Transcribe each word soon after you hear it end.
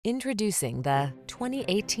Introducing the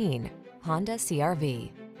 2018 Honda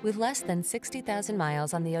CR-V. With less than 60,000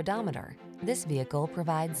 miles on the odometer, this vehicle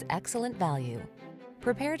provides excellent value.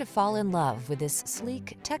 Prepare to fall in love with this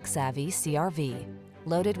sleek, tech-savvy CR-V.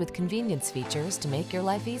 Loaded with convenience features to make your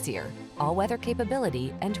life easier, all-weather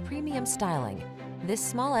capability, and premium styling, this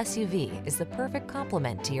small SUV is the perfect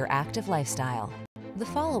complement to your active lifestyle. The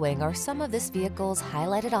following are some of this vehicle's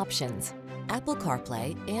highlighted options: Apple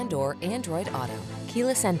CarPlay and/or Android Auto,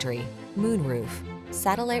 keyless entry, moonroof,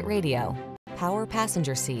 satellite radio, power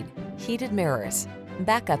passenger seat, heated mirrors,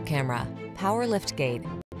 backup camera, power liftgate,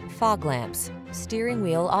 fog lamps, steering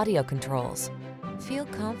wheel audio controls. Feel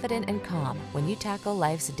confident and calm when you tackle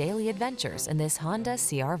life's daily adventures in this Honda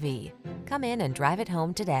CR-V. Come in and drive it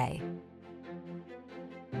home today.